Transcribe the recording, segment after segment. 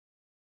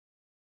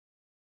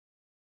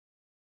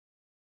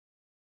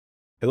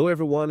Hello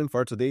everyone, and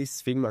for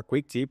today's Figma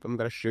quick tip, I'm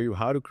going to show you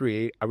how to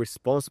create a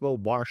responsible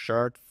bar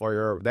chart for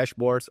your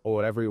dashboards or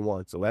whatever you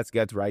want. So let's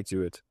get right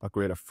to it. I'll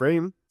create a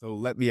frame. So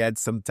let me add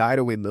some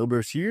title with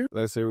numbers here.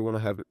 Let's say we want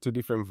to have two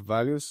different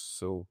values.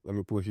 So let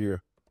me put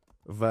here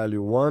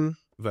value 1,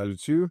 value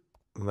 2.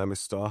 And let me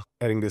start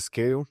adding the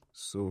scale.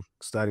 So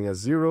starting at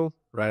 0,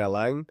 right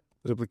align,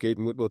 duplicate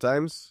multiple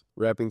times,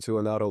 wrap into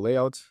an auto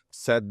layout,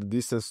 set the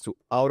distance to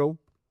auto.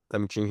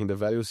 I'm changing the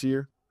values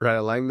here, right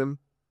align them,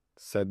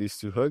 set this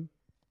to hug.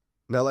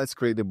 Now let's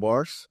create the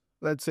bars.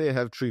 Let's say I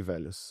have 3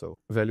 values. So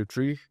value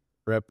 3,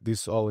 wrap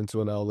this all into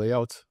an auto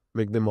layout,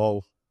 make them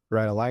all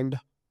right aligned.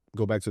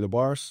 Go back to the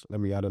bars. Let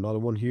me add another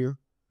one here.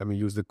 Let me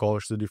use the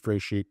colors to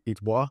differentiate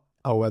each bar.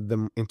 I'll add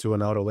them into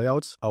an auto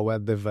layout. I'll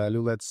add the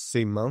value, let's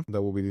say month.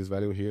 That will be this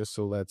value here.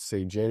 So let's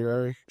say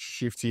January.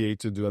 Shift A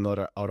to do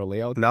another auto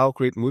layout. Now I'll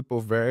create multiple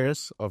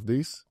variants of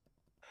these.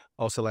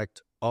 I'll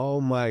select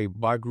all my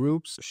bar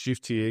groups.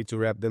 Shift A to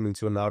wrap them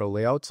into an auto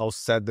layout. I'll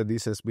set the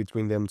distance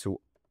between them to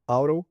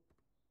auto.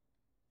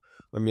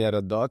 Let me add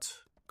a dot,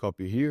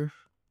 copy here,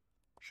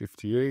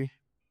 Shift A,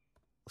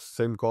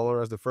 same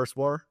color as the first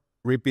bar.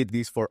 Repeat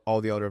this for all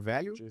the other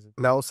values.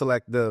 Now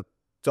select the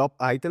top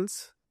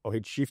items. I'll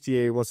hit Shift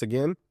A once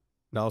again.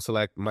 Now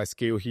select my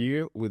scale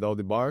here with all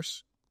the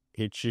bars.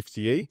 Hit Shift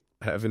A,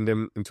 having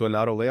them into an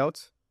auto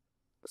layout.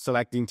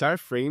 Select the entire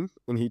frame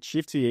and hit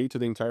Shift A to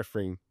the entire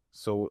frame.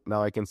 So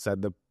now I can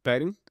set the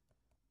padding.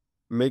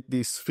 Make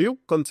this fill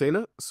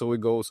container so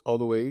it goes all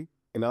the way.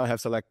 And now I have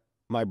select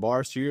my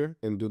bars here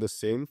and do the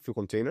same fill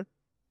container.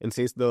 And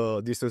since the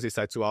distance is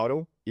set to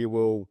auto, it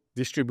will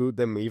distribute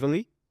them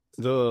evenly.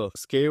 The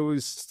scale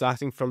is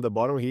starting from the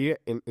bottom here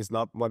and it's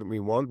not what we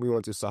want. We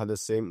want to start the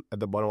same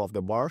at the bottom of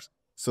the bars.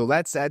 So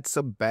let's add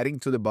some padding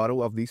to the bottom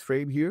of this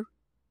frame here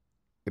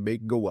and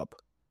make it go up.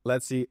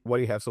 Let's see what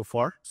you have so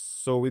far.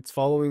 So it's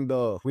following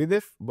the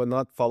width, but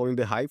not following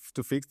the height.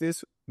 To fix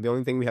this, the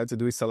only thing we have to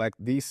do is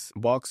select this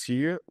box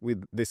here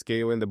with the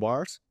scale and the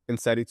bars and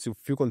set it to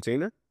fill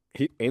container.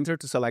 Hit enter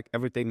to select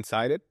everything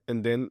inside it,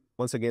 and then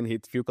once again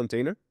hit fill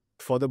container.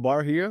 For the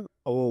bar here,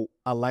 I will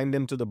align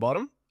them to the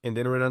bottom and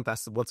then run and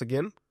test it once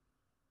again.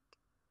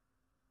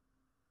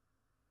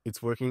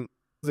 It's working.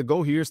 The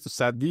goal here is to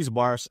set these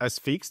bars as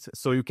fixed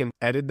so you can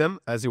edit them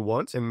as you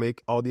want and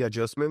make all the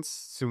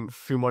adjustments to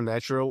feel more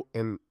natural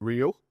and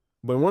real.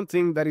 But one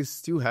thing that is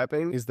still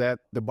happening is that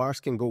the bars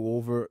can go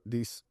over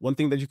this. One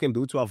thing that you can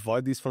do to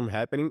avoid this from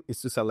happening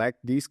is to select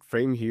this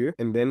frame here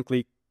and then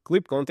click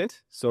clip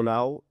content. So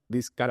now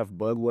this kind of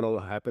bug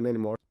won't happen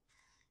anymore.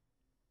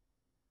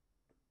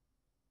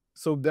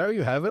 So there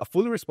you have it, a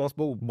fully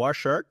responsible bar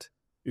chart.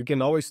 You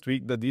can always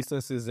tweak the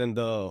distances and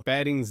the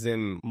paddings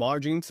and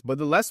margins. But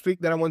the last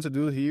tweak that I want to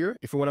do here,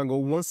 if you want to go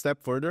one step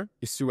further,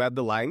 is to add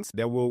the lines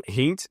that will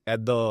hint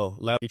at the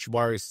level each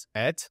bar is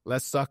at.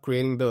 Let's start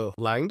creating the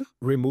line.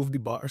 Remove the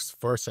bars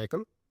for a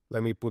second.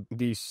 Let me put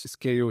this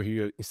scale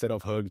here instead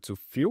of hug to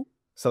fill.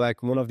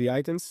 Select one of the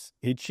items.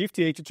 Hit Shift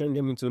A to turn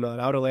them into an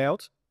auto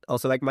layout. I'll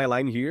select my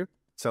line here.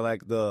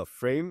 Select the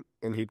frame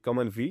and hit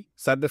Command V.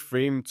 Set the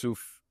frame to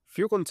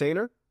fill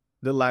container.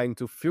 The line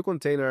to fill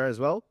container as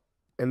well.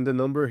 And the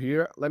number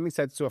here, let me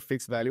set to a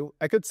fixed value.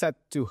 I could set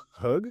to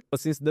hug, but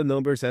since the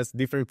numbers has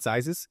different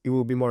sizes, it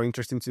will be more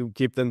interesting to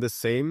keep them the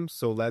same.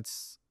 So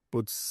let's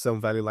put some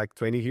value like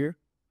 20 here.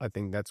 I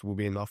think that will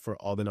be enough for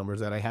all the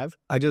numbers that I have.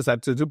 I just have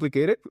to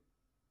duplicate it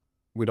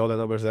with all the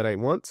numbers that I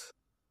want.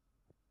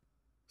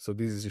 So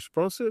this is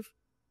responsive.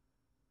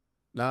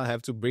 Now I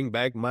have to bring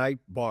back my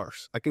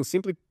bars. I can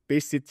simply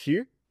paste it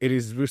here. It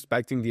is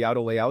respecting the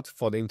auto layout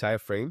for the entire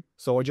frame.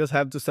 So I just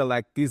have to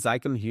select this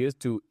icon here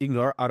to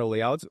ignore auto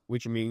layout,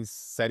 which means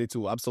set it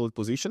to absolute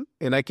position.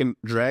 And I can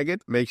drag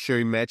it, make sure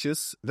it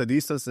matches the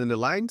distance and the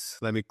lines.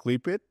 Let me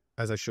clip it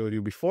as I showed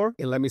you before.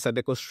 And let me set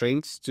the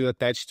constraints to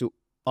attach to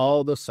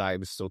all the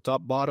sides. So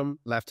top, bottom,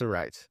 left, and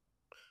right.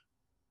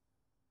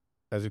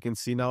 As you can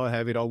see now, I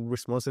have it all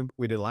responsive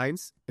with the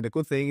lines. And the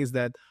cool thing is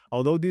that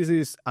although this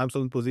is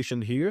absolute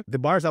position here, the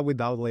bars are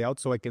without layout,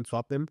 so I can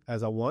swap them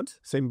as I want.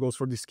 Same goes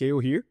for the scale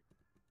here.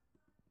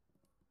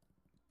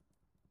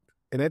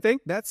 And I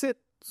think that's it.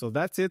 So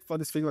that's it for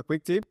this Figma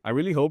quick tip. I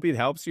really hope it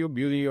helps you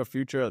building your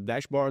future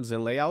dashboards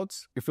and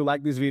layouts. If you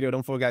like this video,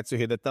 don't forget to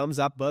hit the thumbs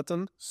up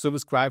button,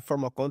 subscribe for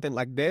more content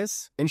like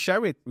this, and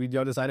share it with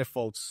your designer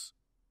folks.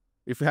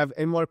 If you have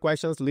any more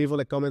questions, leave in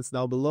the comments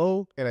down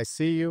below, and I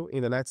see you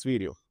in the next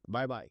video.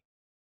 Bye-bye.